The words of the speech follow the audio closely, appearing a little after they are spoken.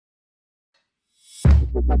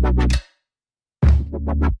What's up,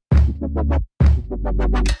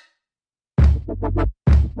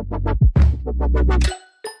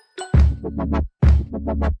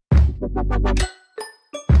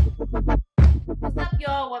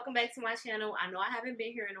 y'all? Welcome back to my channel. I know I haven't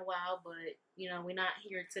been here in a while, but you know, we're not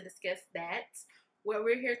here to discuss that. What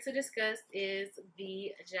we're here to discuss is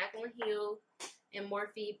the Jaclyn Hill and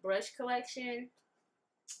Morphe brush collection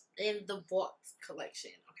and the Vault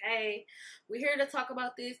collection. Okay, we're here to talk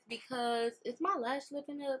about this because it's my lash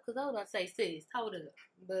lifting up. Because I was about to say, sis, hold up,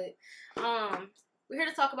 but we're here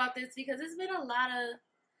to talk about this because there's been a lot of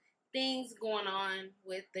things going on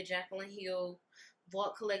with the Jaclyn Hill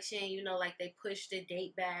Vault collection. You know, like they pushed the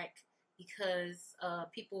date back because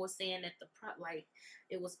people were saying that like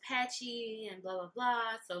it was patchy and blah blah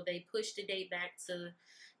blah. So they pushed the date back to,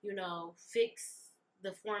 you know, fix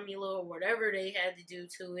the formula or whatever they had to do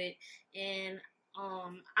to it. And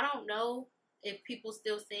I don't know if people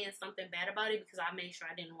still saying something bad about it because I made sure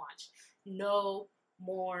I didn't watch no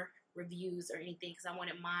more reviews or anything because I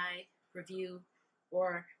wanted my review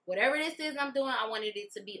or whatever this is I'm doing. I wanted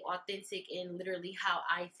it to be authentic and literally how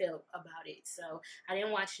I felt about it. So I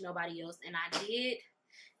didn't watch nobody else, and I did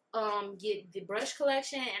get the brush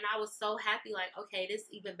collection, and I was so happy. Like, okay, this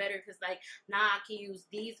is even better because like now I can use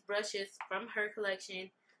these brushes from her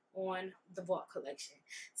collection on the Vault collection.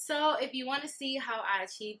 So if you want to see how I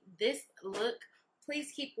achieved this look,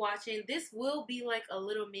 please keep watching. This will be like a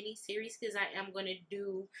little mini series because I am going to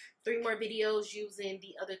do 3 more videos using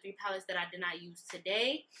the other 3 palettes that I did not use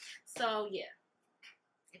today. So yeah,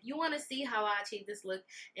 if you want to see how I achieved this look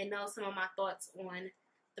and know some of my thoughts on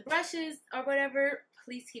the brushes or whatever,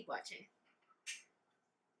 please keep watching.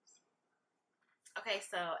 Okay,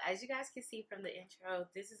 so as you guys can see from the intro,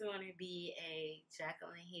 this is going to be a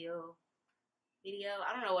Jaclyn Hill video.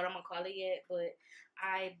 I don't know what I'm gonna call it yet, but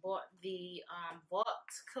I bought the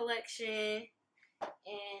Vault collection,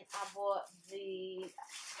 and I bought this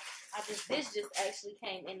just actually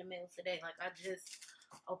came in the mail today. Like, I just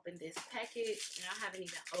opened this package, and I haven't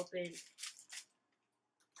even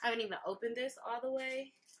opened this all the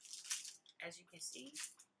way, as you can see.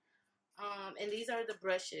 And these are the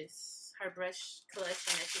brushes, her brush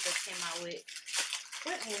collection that she just came out with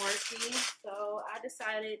Morphe. So I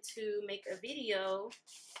decided to make a video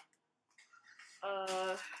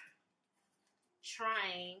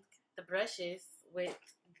trying the brushes with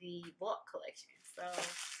the Vault collection.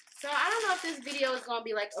 So I don't know if this video is gonna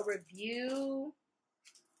be like a review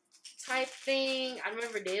type thing. I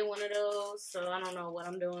never did one of those, so I don't know what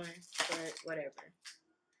I'm doing, but whatever.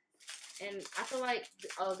 And I feel like,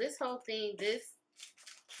 oh, this whole thing, this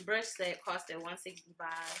brush set costed $165.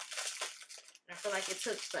 I feel like it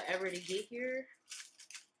took forever to get here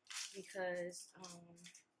because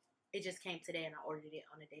it just came today and I ordered it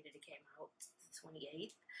on the day that it came out, the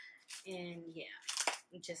 28th. And yeah,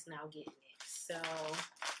 I'm just now getting it. So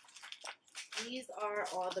these are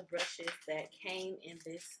all the brushes that came in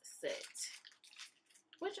this set,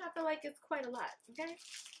 which I feel like it's quite a lot. Okay.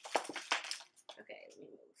 Okay, let me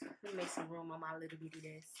move. Let me make some room on my little bitty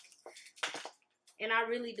desk. And I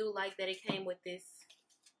really do like that it came with this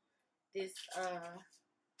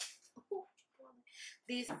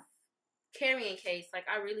carrying case. Like,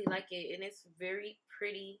 I really like it, and it's very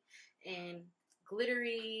pretty and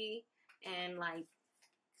glittery and like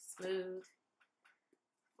smooth.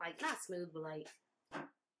 Like, not smooth, but like,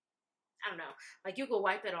 I don't know, like you could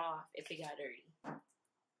wipe it off if it got dirty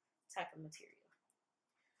type of material.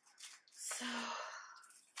 So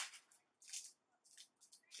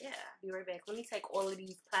yeah, be right back. Let me take all of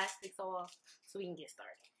these plastics off so we can get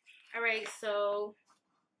started. All right, so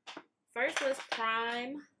first let's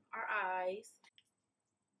prime our eyes.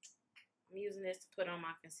 I'm using this to put on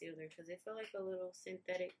my concealer because it feels like a little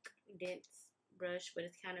synthetic dense brush, but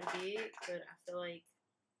it's kind of big. But I feel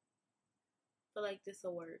like this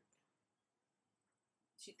will work.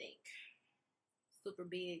 What you think? Super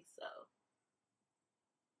big, so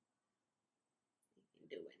you can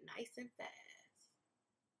do it nice and fast.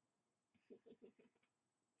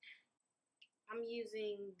 I'm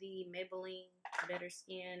using the Maybelline Better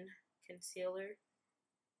Skin Concealer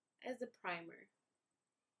as a primer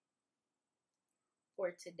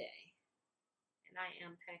for today. And I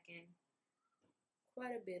am packing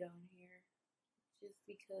quite a bit on here just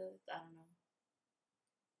because, I don't know,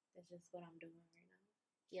 that's just what I'm doing right now.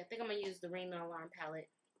 Yeah, I think I'm going to use the Ring the Alarm palette.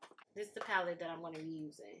 This is the palette that I'm going to be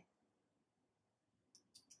using.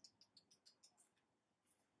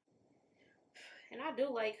 And I do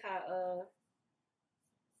like how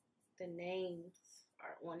the names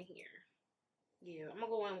are on here. Yeah, I'm going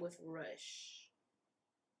to go in with Rush.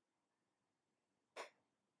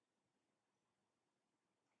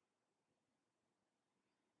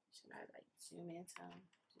 I like zoom in some.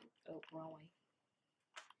 Oh, wrong way.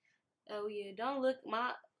 Oh yeah, don't look.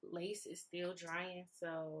 My lace is still drying,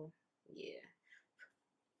 so yeah,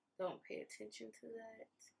 don't pay attention to that.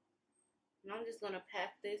 And I'm just gonna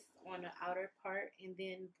pat this on the outer part and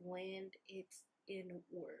then blend it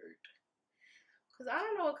inward. Cause I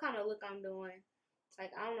don't know what kind of look I'm doing.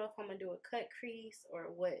 Like I don't know if I'm gonna do a cut crease or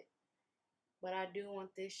what, but I do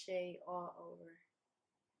want this shade all over.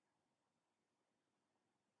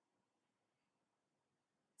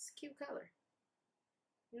 It's a cute color.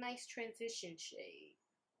 Nice transition shade.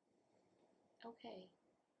 Okay.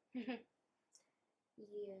 Yeah.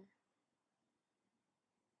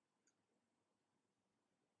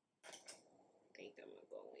 I think I'm gonna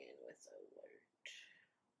go in with Alert.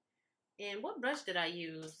 And what brush did I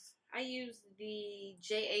use? I used the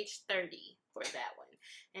JH30 for that one.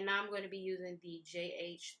 And now I'm going to be using the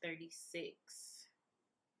JH36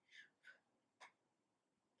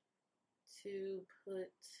 to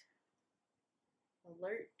put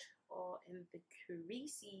Alert all in the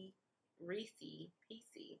creasy,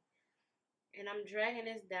 PC. And I'm dragging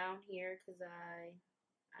this down here because I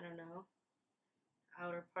don't know,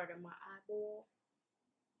 outer part of my eyeball.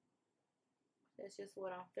 That's just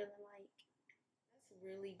what I'm feeling like. That's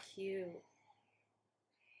really cute.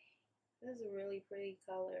 This is a really pretty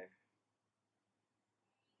color.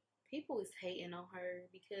 People is hating on her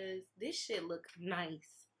because this shit look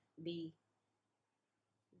nice, B.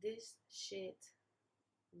 This shit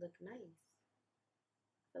look nice.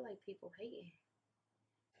 I feel like people hating.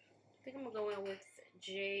 I think I'm gonna go in with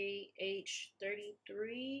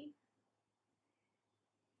JH33.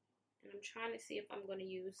 And I'm trying to see if I'm gonna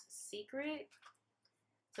use Secret.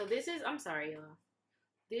 So this is, I'm sorry y'all.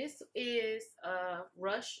 This is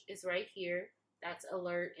Rush is right here. That's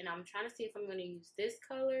Alert. And I'm trying to see if I'm gonna use this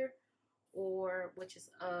color or which is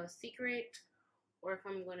Secret, or if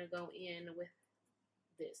I'm gonna go in with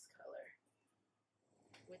this color.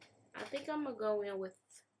 I think I'm gonna go in with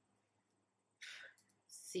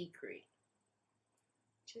Secret.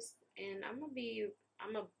 And I'm gonna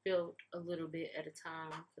build a little bit at a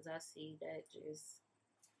time because I see that just.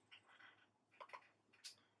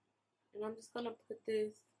 And I'm just gonna put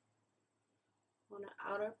this on the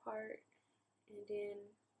outer part and then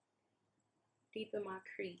deepen my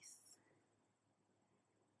crease.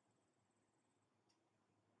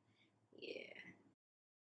 Yeah.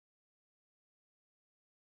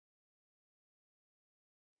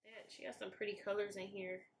 Yeah, she has some pretty colors in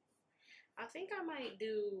here. I think I might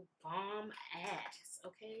do Bomb Ass,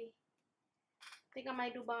 okay? I think I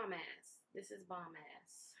might do Bomb Ass. This is Bomb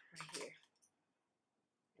Ass right here.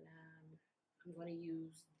 And I'm going to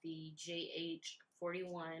use the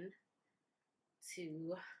JH41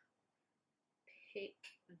 to pick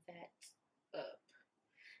that up.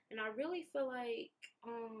 And I really feel like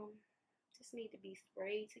this need to be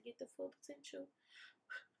sprayed to get the full potential.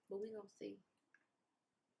 But we gonna see.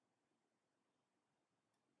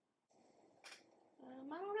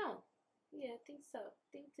 I don't know. Yeah, I think so. I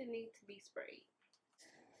think it needs to be sprayed.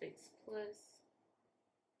 Fix Plus.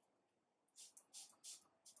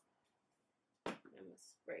 I'm gonna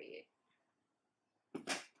spray it.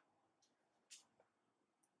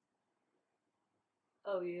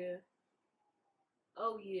 Oh yeah.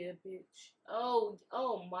 Oh yeah, bitch. Oh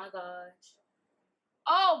my gosh.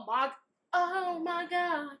 Oh my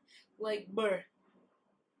god. Like, bruh.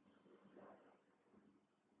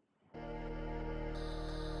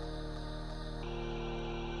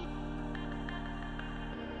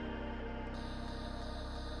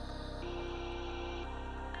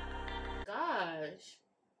 Gosh.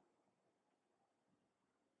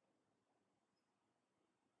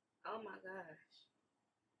 Oh my gosh.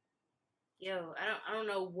 Yo, I don't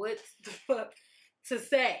know what the fuck to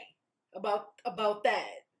say about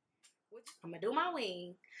that. I'm gonna do my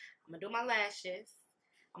wing. I'm gonna do my lashes.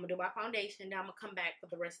 I'm gonna do my foundation. Then I'm gonna come back for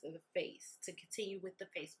the rest of the face to continue with the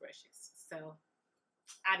face brushes. So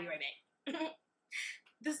I'll be right back.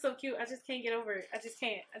 This is so cute. I just can't get over it. I just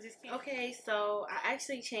can't. Okay, so I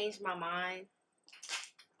actually changed my mind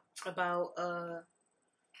about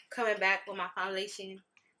coming back with my foundation.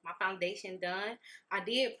 My foundation done. I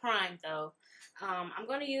did prime though. I'm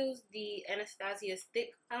gonna use the Anastasia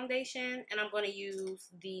stick foundation, and I'm gonna use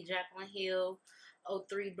the Jaclyn Hill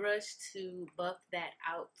 03 brush to buff that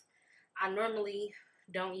out. I normally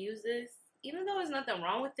don't use this, even though there's nothing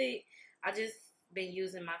wrong with it. I just been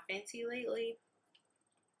using my Fenty lately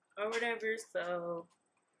or whatever, so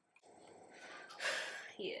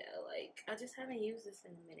yeah, like I just haven't used this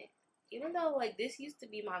in a minute. Even though like this used to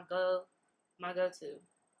be my go-to.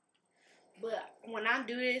 But when I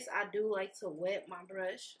do this, I do like to wet my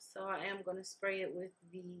brush. So I am going to spray it with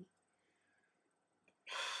the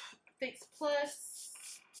Fix Plus.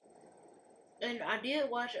 And I did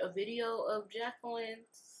watch a video of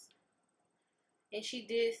Jaclyn's, and she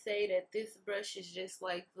did say that this brush is just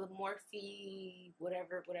like the Morphe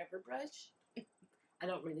whatever brush. I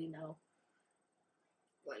don't really know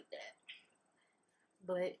like that.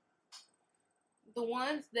 But the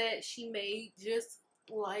ones that she made just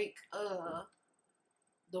like the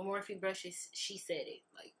Morphe brushes, she said it.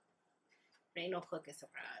 Like, ain't no fucking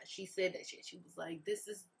surprise. She said that shit. She was like, this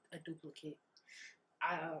is a duplicate.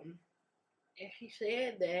 And she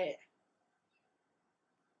said that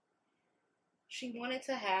she wanted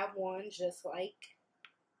to have one just like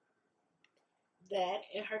that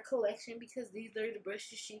in her collection because these are the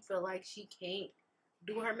brushes she feel like she can't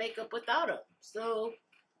do her makeup without them. So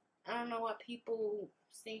I don't know why people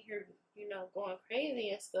sit here, you know, going crazy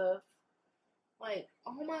and stuff. Like,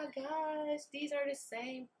 oh my gosh, these are the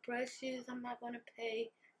same brushes. I'm not gonna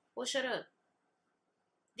pay. Well, shut up.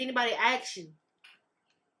 Did anybody ask you?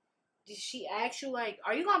 Did she ask you, like,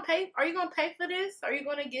 are you gonna pay? Are you gonna pay for this? Are you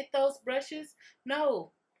gonna get those brushes?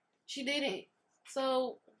 No, she didn't.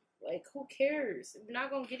 So, like, who cares? If you're not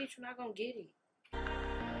gonna get it, you're not gonna get it.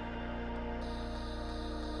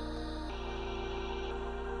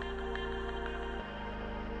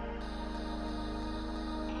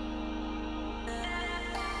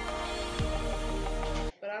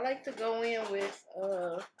 But I like to go in with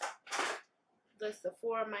the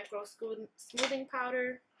Sephora Microsmooth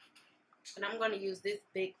Powder. And I'm going to use this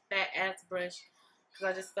big fat ass brush because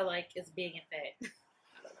I just feel like it's big and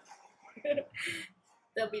fat.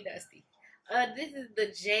 They'll be dusty. This is the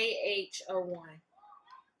JH01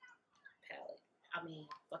 palette. I mean,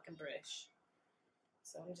 fucking brush.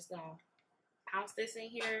 So I'm just going to pounce this in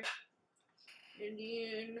here. And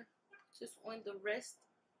then just on the rest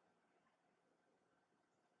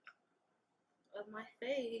of my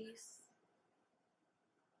face.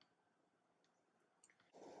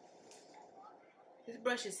 This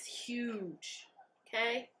brush is huge.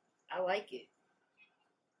 Okay? I like it.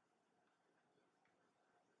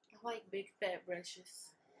 I like big fat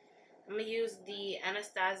brushes. I'm going to use the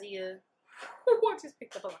Anastasia. I just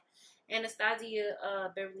picked up a lot. Anastasia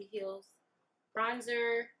Beverly Hills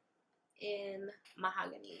bronzer in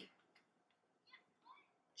mahogany.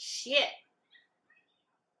 Shit.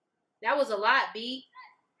 That was a lot, B.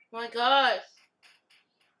 Oh my gosh.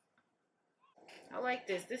 I like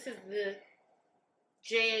this. This is the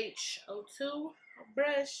JH02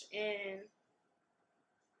 brush, and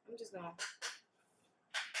I'm just gonna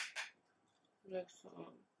mix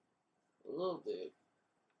some a little bit.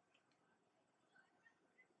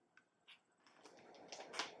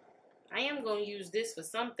 I am gonna use this for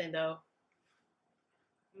something though.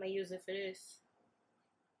 I'm gonna use it for this.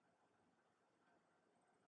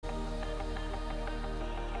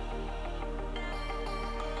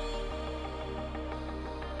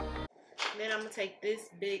 Then I'm gonna take this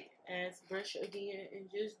big ass brush again and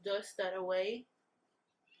just dust that away.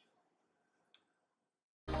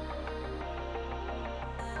 I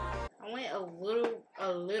went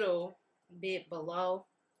a little bit below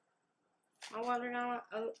my waterline.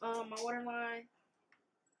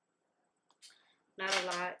 Not a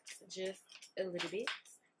lot, just a little bit.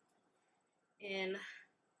 And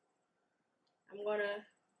I'm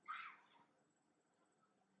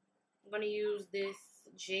gonna use this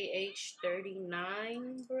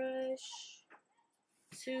JH39 brush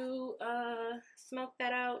to smoke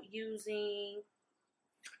that out using,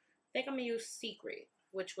 I think I'm gonna use Secret,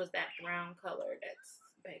 which was that brown color that's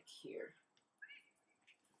back here.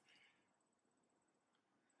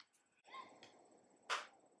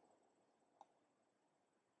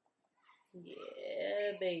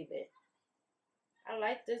 Yeah, baby. I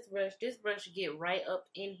like this brush. This brush get right up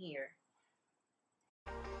in here.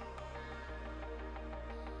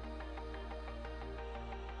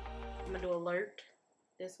 I'm gonna do Alert,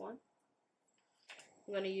 this one.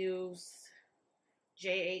 I'm gonna use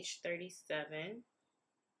JH37.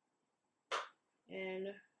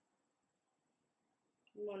 And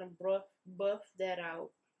I'm gonna buff that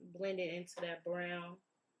out, blend it into that brown,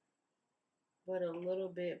 but a little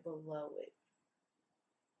bit below it.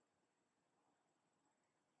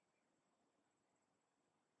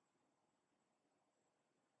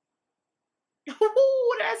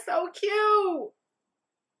 Ooh, that's so cute.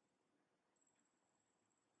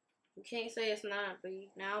 You can't say it's not, but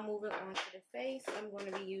now moving on to the face, I'm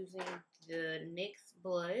going to be using the NYX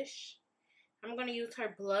blush. I'm going to use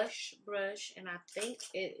her blush brush, and I think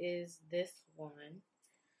it is this one.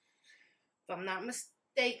 If I'm not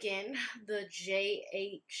mistaken, the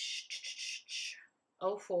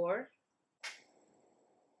JH04.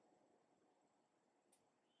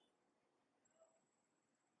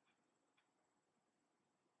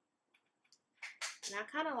 And I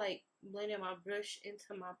kind of like blended my brush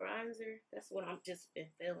into my bronzer. That's what I've just been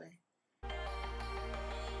feeling.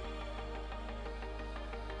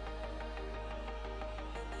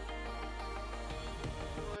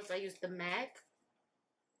 Once I use the MAC.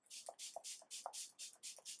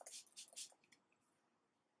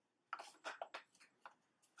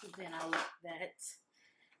 Then I let that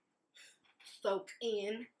soak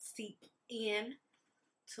in, seep in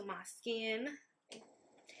to my skin.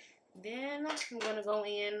 Then I'm gonna go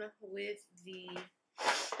in with the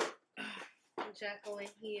Jaclyn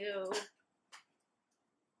Hill,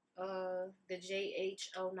 the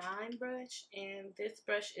JH09 brush, and this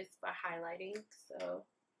brush is for highlighting, so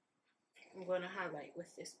I'm gonna highlight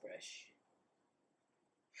with this brush.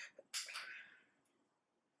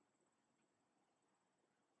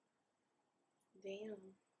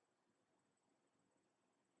 Damn.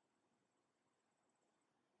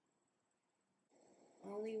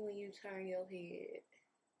 Only when you turn your head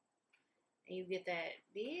and you get that,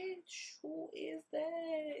 bitch, who is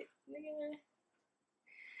that, nigga?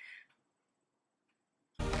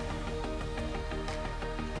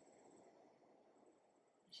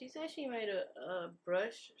 She said she made a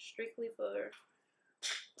brush strictly for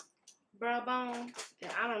brow bone,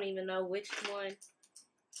 and I don't even know which one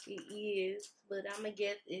it is, but I'ma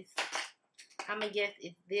guess it's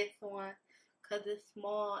this one, cause it's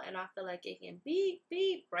small and I feel like it can beep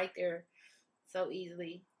beep right there so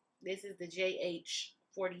easily. This is the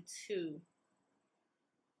JH42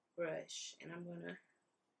 brush, and I'm gonna,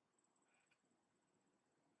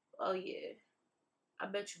 oh yeah, I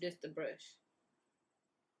bet you this the brush.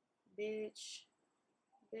 Bitch,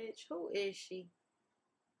 who is she?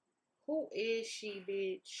 Who is she,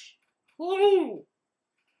 bitch? Who?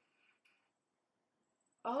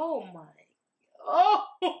 Oh my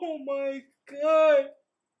god.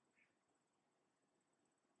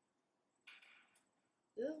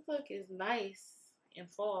 This look is nice in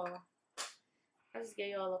fall. I just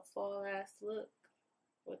gave y'all a fall ass look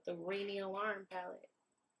with the rainy alarm palette.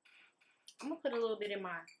 I'm gonna put a little bit in my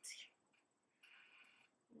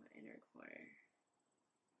inner corner.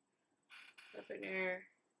 Up in there.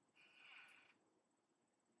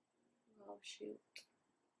 Oh shoot.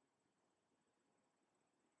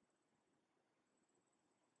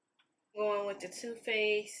 Going with the Too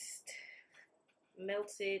Faced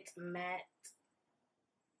Melted Matte.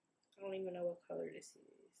 I don't even know what color this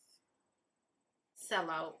is.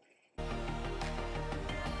 Sellout.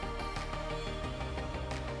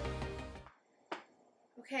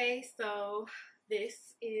 Okay, so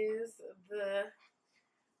this is the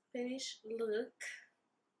finished look.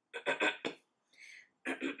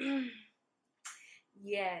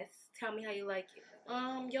 Yes, tell me how you like it.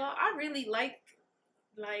 Y'all, I really like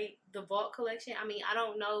the Vault collection. I mean, I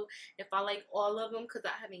don't know if I like all of them because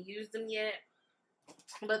I haven't used them yet.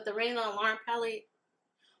 But the Rain Alarm palette,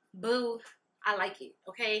 boo, I like it.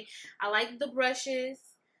 Okay, I like the brushes.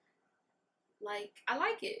 Like, I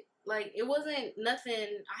like it. Like, it wasn't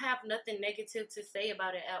nothing. I have nothing negative to say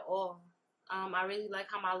about it at all. I really like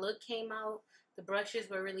how my look came out. The brushes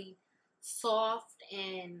were really soft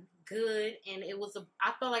and good, and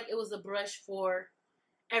I felt like it was a brush for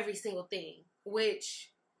every single thing,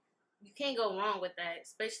 which you can't go wrong with that,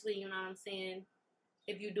 especially, you know what I'm saying,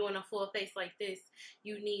 if you're doing a full face like this,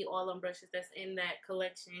 you need all them brushes that's in that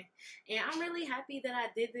collection. And I'm really happy that I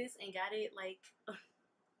did this and got it. Like,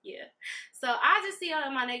 yeah. So I'll just see y'all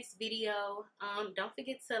in my next video. Don't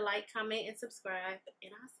forget to like, comment, and subscribe,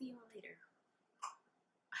 and I'll see y'all later.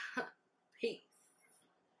 Peace.